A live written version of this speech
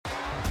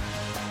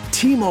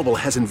T-Mobile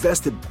has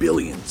invested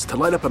billions to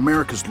light up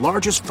America's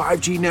largest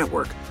 5G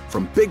network,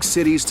 from big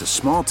cities to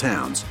small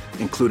towns,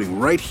 including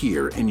right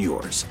here in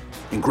yours.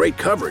 And great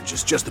coverage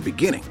is just the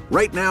beginning.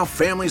 Right now,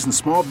 families and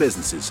small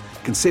businesses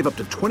can save up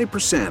to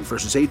 20%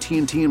 versus AT&T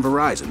and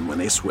Verizon when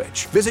they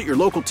switch. Visit your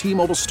local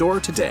T-Mobile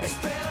store today.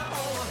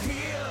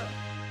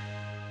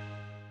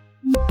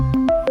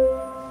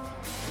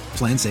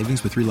 Plan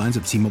savings with 3 lines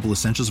of T-Mobile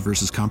Essentials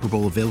versus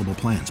comparable available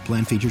plans.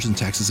 Plan features and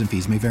taxes and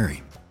fees may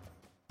vary.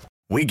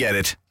 We get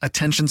it.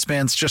 Attention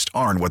spans just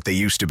aren't what they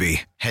used to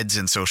be. Heads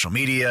in social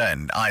media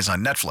and eyes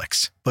on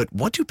Netflix. But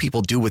what do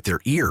people do with their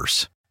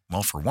ears?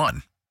 Well, for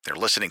one, they're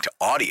listening to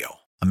audio.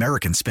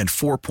 Americans spend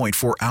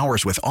 4.4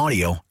 hours with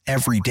audio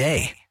every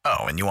day. Oh,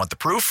 and you want the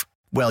proof?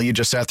 Well, you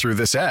just sat through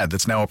this ad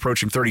that's now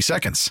approaching 30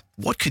 seconds.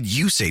 What could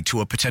you say to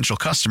a potential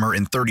customer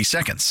in 30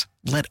 seconds?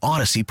 Let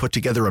Odyssey put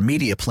together a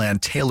media plan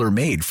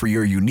tailor-made for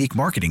your unique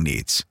marketing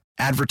needs.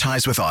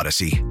 Advertise with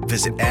Odyssey.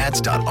 Visit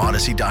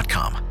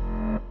ads.odyssey.com.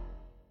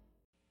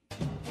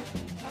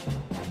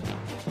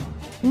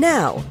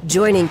 Now,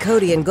 joining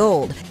Cody and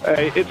Gold.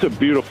 Hey, it's a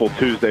beautiful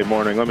Tuesday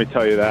morning, let me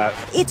tell you that.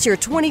 It's your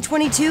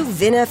 2022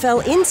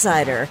 VinFL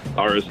Insider.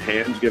 Are his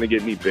hands going to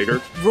get any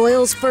bigger?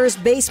 Royals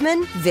first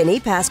baseman, Vinny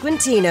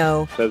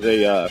Pasquantino. As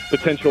a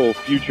potential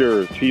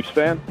future Chiefs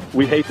fan,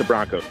 we hate the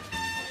Broncos.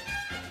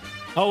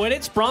 Oh, and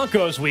it's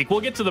Broncos week.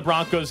 We'll get to the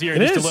Broncos here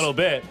in just a little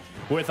bit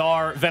with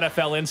our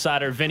VinFL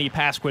Insider, Vinny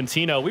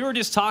Pasquantino. We were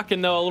just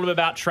talking, though, a little bit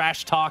about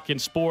trash talk in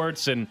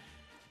sports and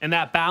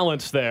that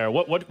balance there.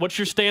 What's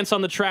your stance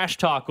on the trash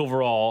talk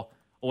overall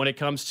when it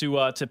comes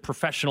to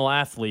professional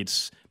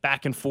athletes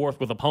back and forth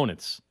with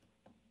opponents?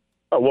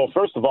 Well,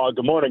 first of all,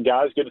 good morning,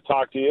 guys. Good to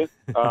talk to you.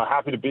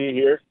 Happy to be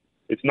here.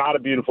 It's not a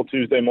beautiful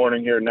Tuesday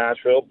morning here in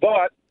Nashville,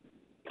 but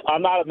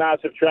I'm not a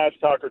massive trash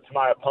talker to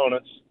my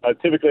opponents.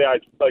 Typically, I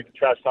like to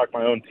trash talk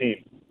my own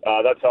team.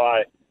 That's how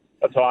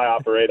I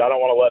operate. I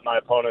don't want to let my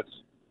opponents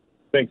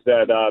think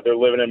that they're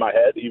living in my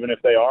head, even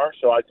if they are.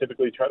 So I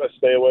typically try to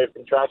stay away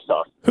from trash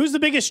talk. Who's the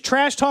biggest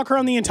trash talker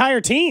on the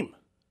entire team?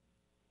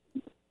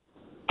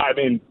 I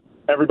mean,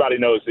 everybody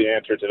knows the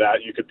answer to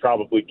that. You could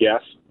probably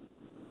guess.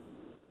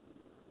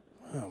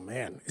 Oh,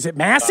 man. Is it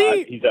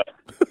Massey?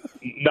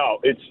 No,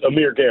 it's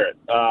Amir Garrett.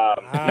 He's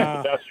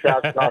the best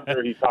trash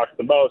talker. He talks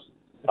the most.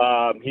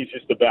 He's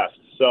just the best.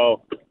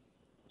 So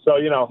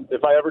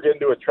if I ever get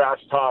into a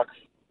trash talk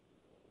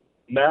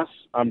mess,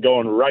 I'm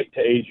going right to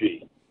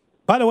AG.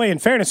 By the way, in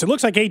fairness, it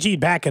looks like AG'd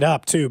back it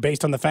up, too,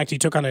 based on the fact he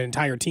took on an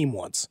entire team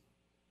once.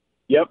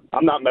 Yep,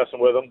 I'm not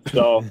messing with him,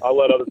 so I'll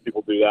let other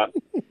people do that.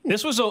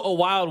 This was a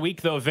wild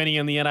week, though, Vinny,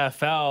 in the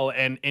NFL,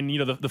 and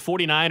the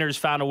 49ers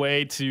found a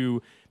way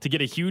to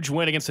get a huge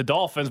win against the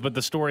Dolphins, but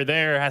the story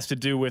there has to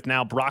do with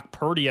now Brock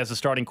Purdy as a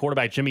starting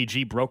quarterback. Jimmy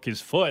G broke his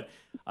foot.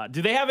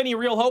 Do they have any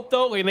real hope,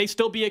 though? Can they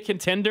still be a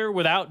contender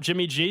without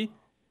Jimmy G?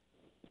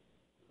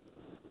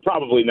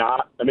 Probably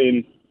not. I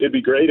mean, it'd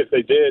be great if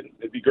they did.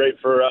 It'd be great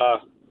for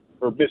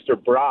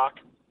Mr. Brock,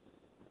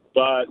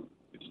 but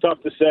it's tough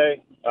to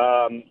say.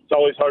 It's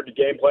always hard to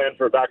game plan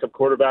for a backup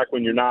quarterback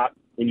when you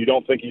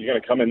don't think he's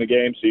going to come in the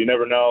game, so you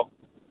never know.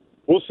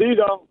 We'll see,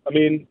 though. I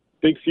mean,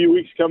 big few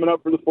weeks coming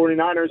up for the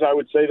 49ers. I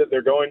would say that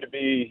they're going to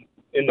be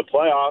in the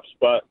playoffs,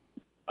 but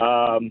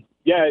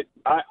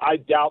I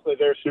doubt that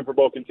they're Super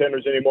Bowl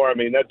contenders anymore. I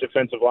mean, that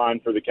defensive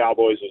line for the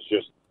Cowboys is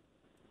just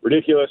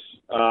ridiculous.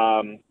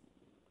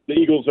 The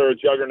Eagles are a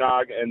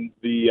juggernaut, and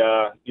the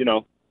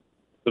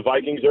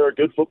Vikings are a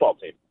good football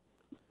team.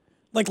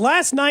 Like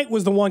last night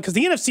was the one, because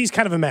the NFC is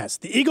kind of a mess.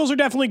 The Eagles are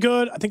definitely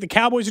good. I think the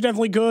Cowboys are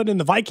definitely good, and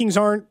the Vikings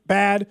aren't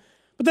bad.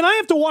 But then I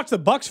have to watch the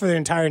Bucs for the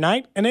entire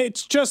night, and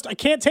it's just, I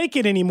can't take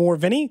it anymore,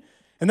 Vinny.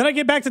 And then I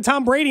get back to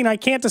Tom Brady, and I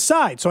can't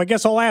decide. So I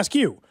guess I'll ask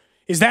you,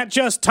 is that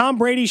just Tom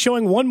Brady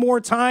showing one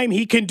more time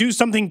he can do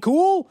something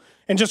cool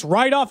and just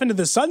ride off into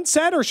the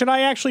sunset, or should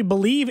I actually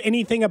believe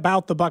anything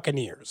about the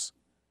Buccaneers?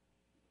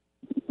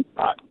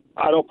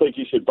 I don't think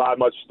you should buy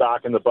much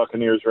stock in the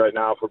Buccaneers right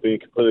now, if we're being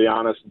completely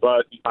honest,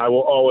 but I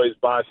will always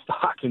buy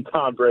stock in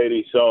Tom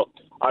Brady. So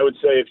I would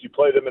say if you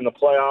play them in the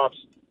playoffs,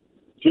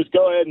 just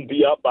go ahead and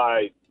be up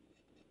by,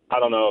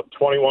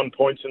 21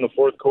 points in the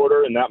fourth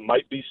quarter, and that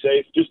might be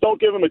safe. Just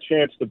don't give them a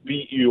chance to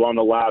beat you on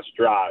the last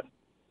drive.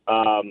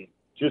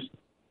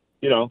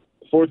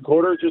 Fourth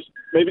quarter, just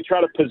maybe try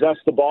to possess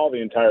the ball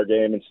the entire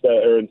game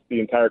the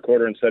entire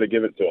quarter instead of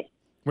give it to them.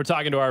 We're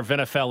talking to our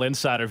VinFL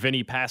insider,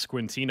 Vinny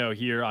Pasquantino,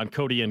 here on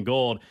Cody and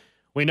Gold.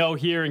 We know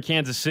here in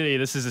Kansas City,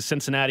 this is a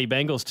Cincinnati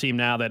Bengals team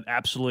now that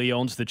absolutely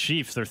owns the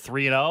Chiefs. They're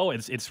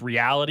 3-0. It's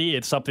reality.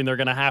 It's something they're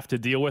going to have to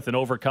deal with and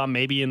overcome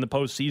maybe in the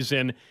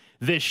postseason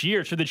this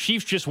year. Should the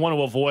Chiefs just want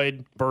to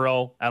avoid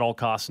Burrow at all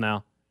costs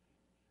now?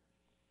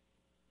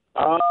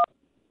 No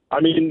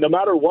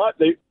matter what,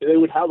 they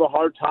would have a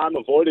hard time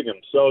avoiding him.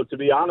 So to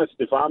be honest,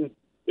 if I'm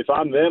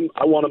them,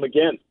 I want him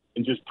again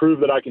and just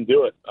prove that I can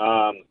do it.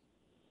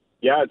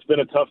 It's been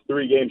a tough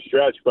 3-game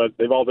stretch, but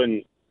they've all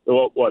been,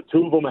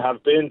 two of them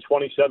have been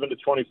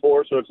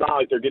 27-24, so it's not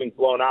like they're getting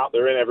blown out.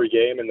 They're in every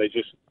game, and they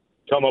just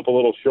come up a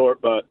little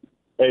short. But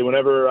hey,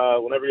 whenever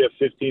you have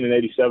 15 and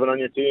 87 on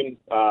your team,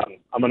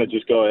 I'm going to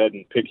just go ahead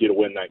and pick you to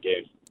win that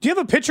game. Do you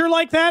have a pitcher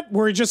like that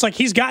where it's just like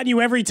he's gotten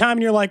you every time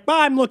and you're like,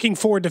 I'm looking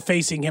forward to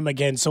facing him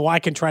again so I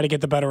can try to get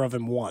the better of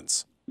him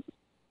once?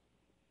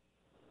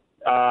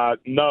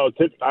 No.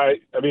 There's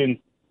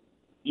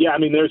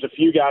a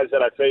few guys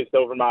that I faced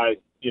over my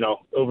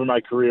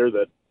career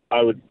that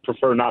I would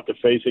prefer not to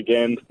face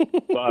again.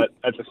 But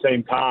at the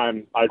same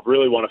time, I'd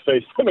really want to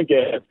face them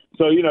again.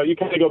 So, you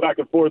kind of go back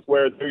and forth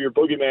where they're your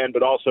boogeyman,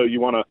 but also you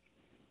want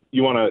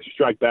to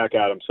strike back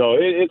at them. So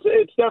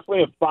it's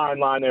definitely a fine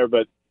line there,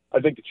 but I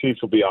think the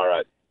Chiefs will be all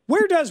right.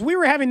 We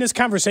were having this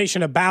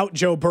conversation about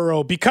Joe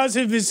Burrow because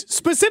of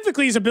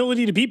specifically his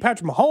ability to beat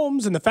Patrick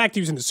Mahomes and the fact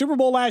he was in the Super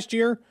Bowl last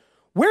year.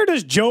 Where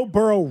does Joe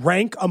Burrow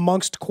rank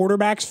amongst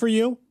quarterbacks for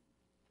you?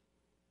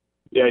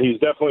 Yeah, he's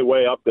definitely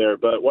way up there.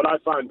 But what I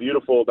find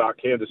beautiful about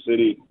Kansas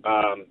City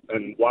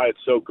and why it's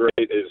so great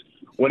is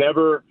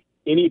whenever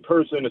any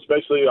person,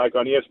 especially like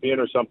on ESPN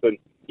or something,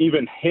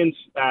 even hints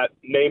at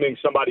naming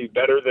somebody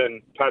better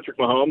than Patrick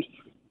Mahomes,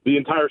 the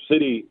entire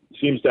city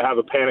seems to have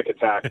a panic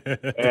attack.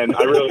 And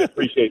I really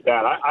appreciate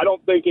that. I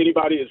don't think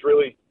anybody is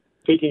really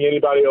picking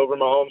anybody over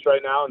Mahomes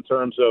right now in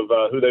terms of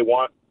who they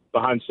want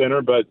behind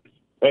center. But,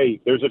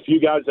 hey, there's a few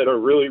guys that are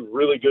really,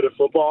 really good at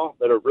football,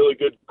 that are really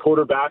good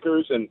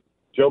quarterbackers, and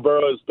Joe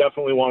Burrow is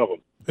definitely one of them.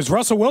 Is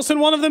Russell Wilson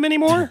one of them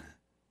anymore?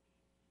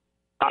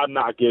 I'm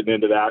not getting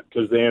into that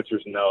because the answer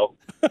is no.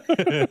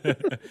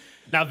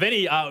 Now,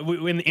 Vinny,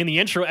 in the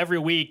intro every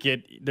week,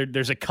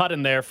 there's a cut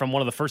in there from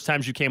one of the first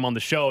times you came on the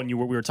show, and we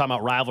were talking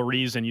about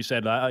rivalries, and you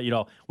said,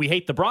 we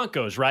hate the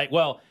Broncos, right?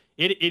 Well,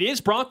 it is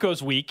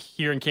Broncos week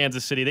here in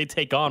Kansas City. They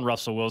take on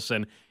Russell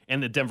Wilson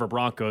and the Denver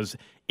Broncos.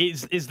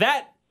 Is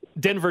that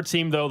Denver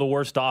team, though, the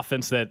worst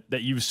offense that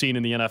you've seen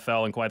in the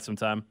NFL in quite some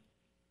time?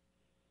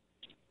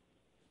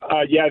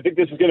 Yeah, I think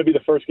this is going to be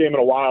the first game in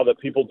a while that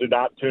people do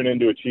not tune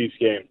into a Chiefs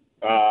game.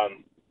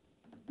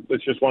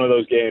 It's just one of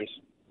those games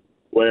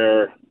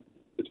where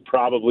it's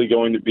probably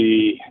going to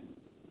be,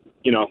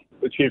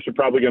 the Chiefs are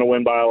probably going to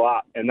win by a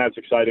lot, and that's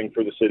exciting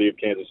for the city of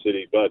Kansas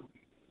City. But,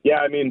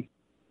 yeah,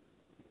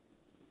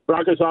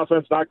 Broncos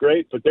offense not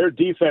great, but their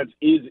defense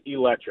is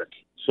electric.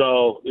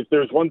 So if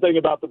there's one thing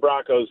about the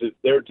Broncos, is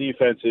their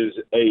defense is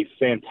a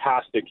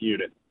fantastic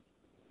unit.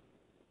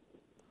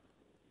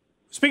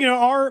 Speaking of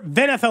our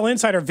NFL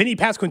insider, Vinny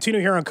Pasquantino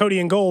here on Cody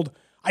and Gold,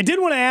 I did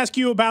want to ask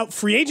you about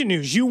free agent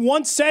news. You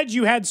once said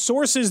you had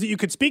sources that you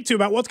could speak to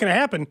about what's going to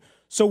happen.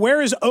 So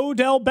where is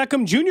Odell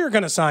Beckham Jr.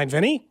 going to sign,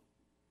 Vinny?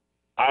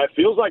 It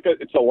feels like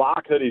it's a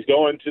lock that he's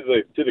going to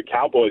the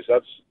Cowboys.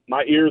 That's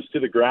my ears to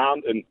the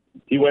ground. And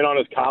he went on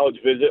his college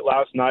visit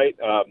last night.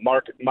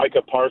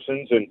 Micah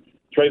Parsons and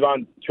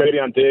Travion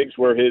Diggs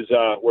were his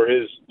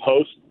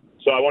hosts.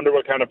 So I wonder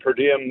what kind of per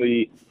diem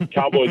the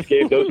Cowboys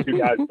gave those two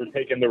guys for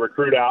taking the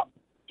recruit out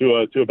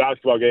to a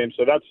basketball game.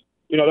 So that's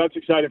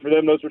exciting for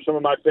them. Those were some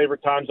of my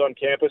favorite times on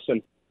campus,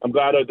 and I'm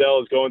glad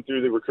Odell is going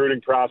through the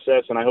recruiting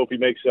process. And I hope he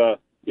makes I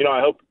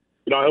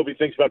hope he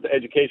thinks about the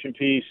education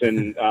piece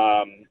and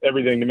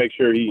everything to make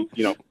sure he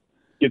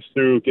gets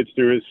through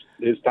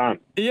his time.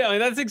 Yeah,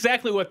 that's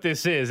exactly what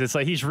this is. It's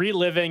like he's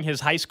reliving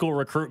his high school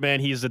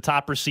recruitment. He's the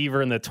top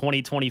receiver in the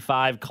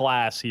 2025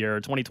 class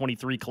here,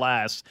 2023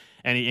 class,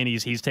 and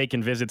he's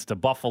taken visits to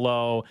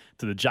Buffalo,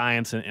 to the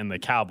Giants, and the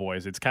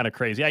Cowboys. It's kind of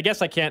crazy. I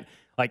guess I can't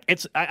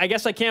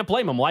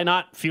blame him. Why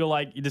not feel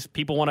like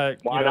people want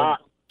to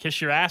kiss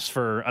your ass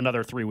for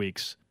another 3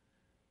 weeks?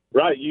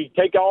 Right. You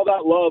take all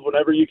that love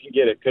whenever you can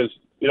get it, because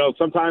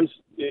sometimes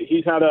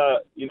he's had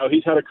a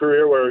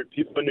career where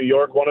people in New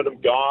York wanted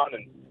him gone,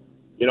 and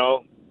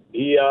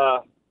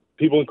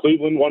people in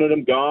Cleveland wanted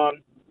him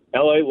gone.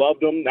 LA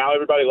loved him. Now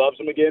everybody loves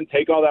him again.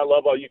 Take all that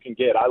love all you can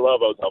get. I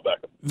love Odell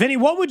Beckham. Vinny,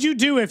 what would you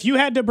do if you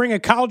had to bring a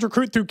college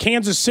recruit through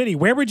Kansas City?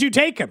 Where would you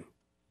take him?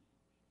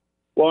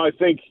 Well, I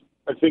think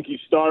you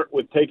start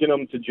with taking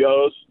him to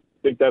Joe's.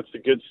 I think that's a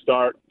good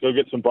start. Go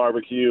get some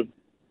barbecue.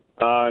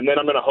 And then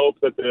I'm going to hope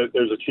that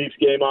there's a Chiefs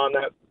game on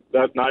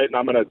that night, and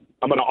I'm going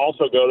to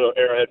also go to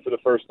Arrowhead for the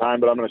first time,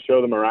 but I'm going to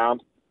show them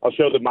around. I'll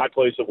show them my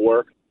place of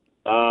work.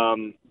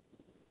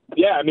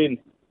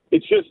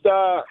 It's just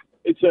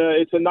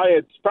it's a night.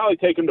 It's probably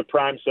take them to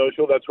Prime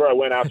Social. That's where I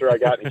went after I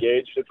got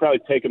engaged. I'd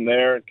probably take them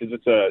there because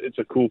it's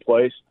a cool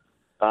place.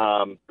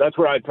 That's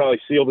where I'd probably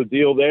seal the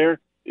deal. There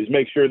is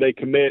make sure they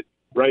commit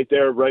right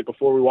there, right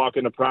before we walk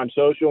into Prime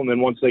Social, and then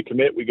once they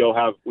commit, we go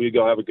have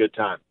a good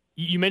time.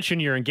 You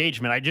mentioned your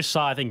engagement. I just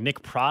saw, I think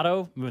Nick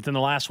Prado within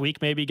the last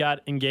week maybe got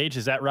engaged.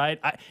 Is that right?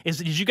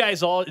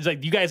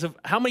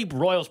 How many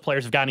Royals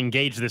players have gotten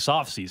engaged this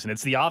offseason?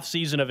 It's the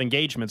offseason of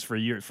engagements for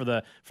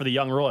the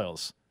young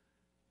Royals.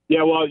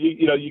 Yeah, well,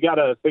 you got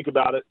to think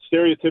about it.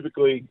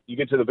 Stereotypically, you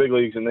get to the big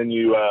leagues and then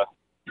you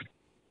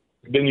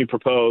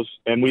propose.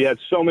 And we had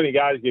so many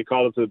guys get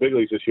called up to the big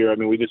leagues this year. I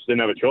mean, we just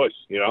didn't have a choice,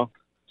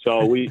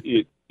 So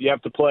you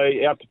have to play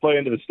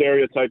into the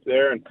stereotype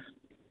there, and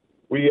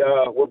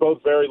we're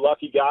both very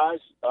lucky guys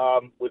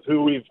with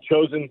who we've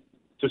chosen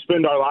to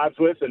spend our lives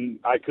with, and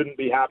I couldn't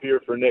be happier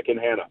for Nick and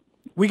Hannah.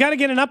 We got to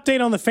get an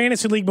update on the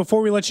Fantasy League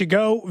before we let you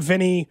go,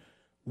 Vinny.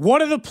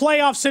 What are the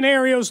playoff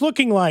scenarios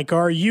looking like?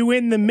 Are you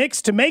in the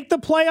mix to make the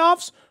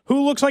playoffs?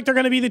 Who looks like they're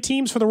going to be the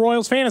teams for the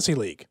Royals Fantasy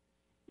League?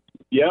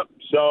 Yep.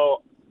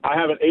 So I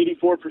have an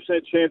 84%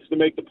 chance to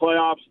make the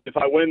playoffs. If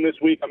I win this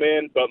week, I'm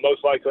in, but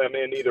most likely I'm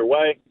in either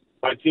way.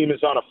 My team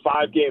is on a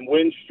 5-game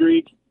win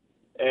streak,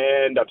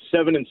 and I'm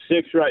 7-6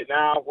 right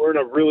now. We're in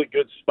a really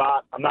good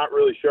spot. I'm not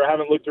really sure. I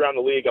haven't looked around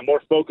the league. I'm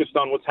more focused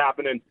on what's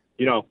happening.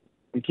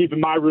 I'm keeping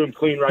my room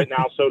clean right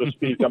now, so to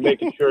speak. I'm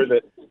making sure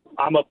that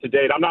I'm up to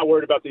date. I'm not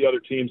worried about the other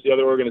teams, the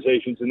other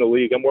organizations in the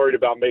league. I'm worried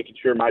about making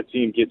sure my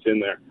team gets in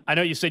there. I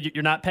know you said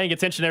you're not paying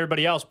attention to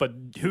everybody else, but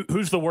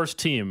who's the worst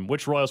team?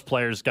 Which Royals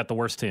players got the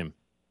worst team?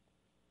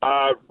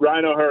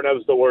 Ryan O'Hearn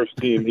is the worst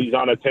team. He's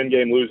on a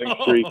 10-game losing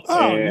streak.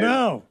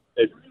 No.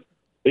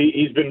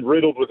 He's been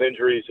riddled with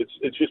injuries.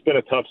 It's just been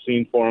a tough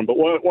scene for him. But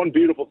one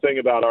beautiful thing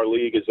about our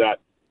league is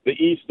that the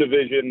East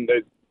Division,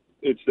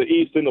 it's the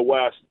East and the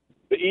West.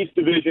 The East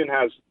Division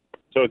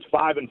it's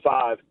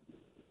 5-5.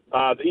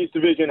 The East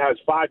Division has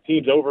 5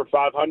 teams over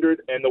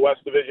 500, and the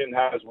West Division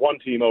has 1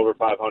 team over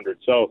 500.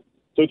 So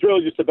it's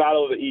really just a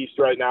battle of the East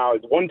right now.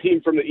 One team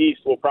from the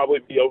East will probably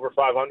be over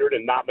 500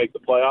 and not make the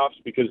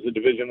playoffs because the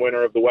division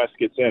winner of the West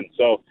gets in.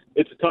 So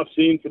it's a tough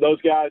scene for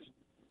those guys,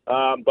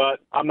 but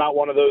I'm not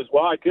one of those.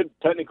 Well, I could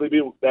technically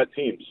be that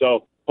team.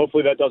 So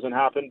hopefully that doesn't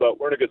happen, but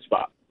we're in a good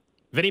spot.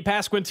 Vinny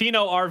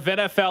Pasquantino, our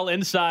VFL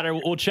insider.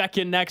 We'll check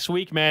in next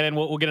week, man, and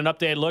we'll get an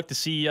updated look to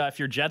see if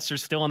your Jets are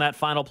still in that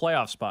final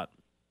playoff spot.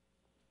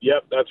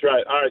 Yep, that's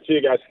right. All right, see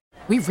you guys.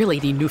 We really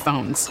need new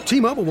phones.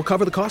 T-Mobile will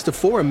cover the cost of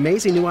 4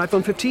 amazing new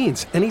iPhone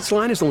 15s, and each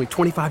line is only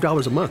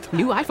 $25 a month.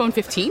 New iPhone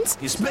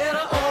 15s? It's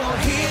better over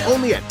here.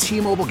 Only at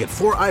T-Mobile, get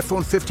 4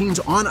 iPhone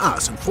 15s on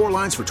us and 4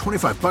 lines for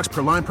 $25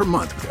 per line per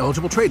month with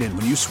eligible trade-in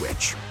when you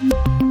switch.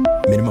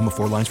 Minimum of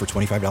 4 lines for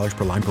 $25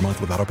 per line per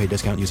month with autopay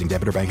discount using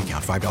debit or bank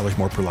account. $5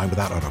 more per line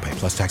without autopay,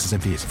 plus taxes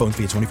and fees. Phone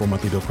fee at 24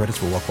 monthly bill credits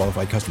for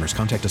well-qualified customers.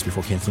 Contact us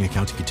before canceling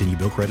account to continue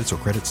bill credits or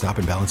credit stop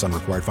and balance on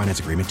required finance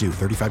agreement due.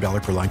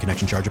 $35 per line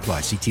connection charge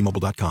applies. See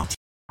T-Mobile.com.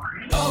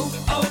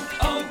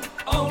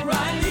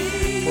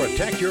 O'Reilly.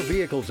 Protect your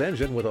vehicle's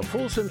engine with a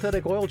full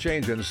synthetic oil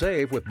change and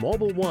save with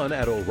Mobil 1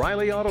 at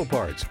O'Reilly Auto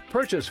Parts.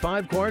 Purchase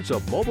 5 quarts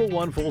of Mobil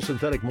 1 full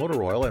synthetic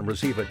motor oil and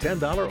receive a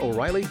 $10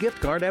 O'Reilly gift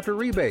card after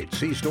rebate.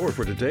 See store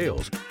for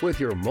details. With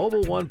your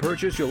Mobil 1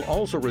 purchase, you'll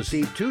also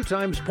receive 2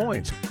 times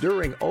points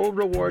during O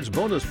Rewards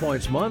Bonus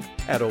Points Month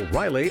at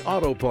O'Reilly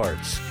Auto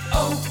Parts.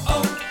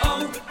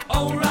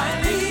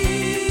 O'Reilly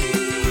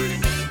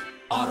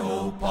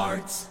Auto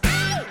Parts.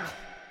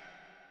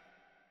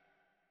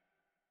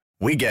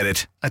 We get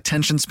it.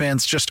 Attention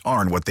spans just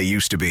aren't what they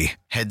used to be.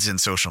 Heads in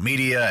social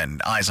media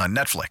and eyes on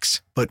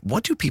Netflix. But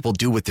what do people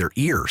do with their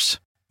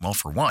ears? Well,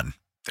 for one,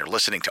 they're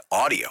listening to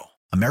audio.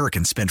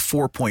 Americans spend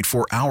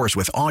 4.4 hours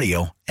with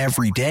audio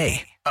every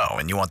day. Oh,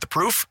 and you want the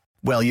proof?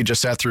 Well, you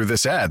just sat through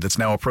this ad that's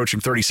now approaching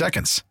 30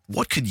 seconds.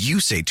 What could you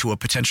say to a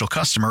potential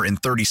customer in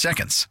 30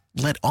 seconds?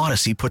 Let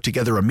Odyssey put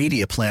together a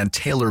media plan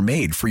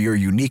tailor-made for your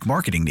unique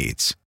marketing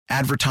needs.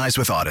 Advertise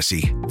with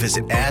Odyssey.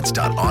 Visit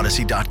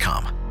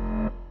ads.odyssey.com.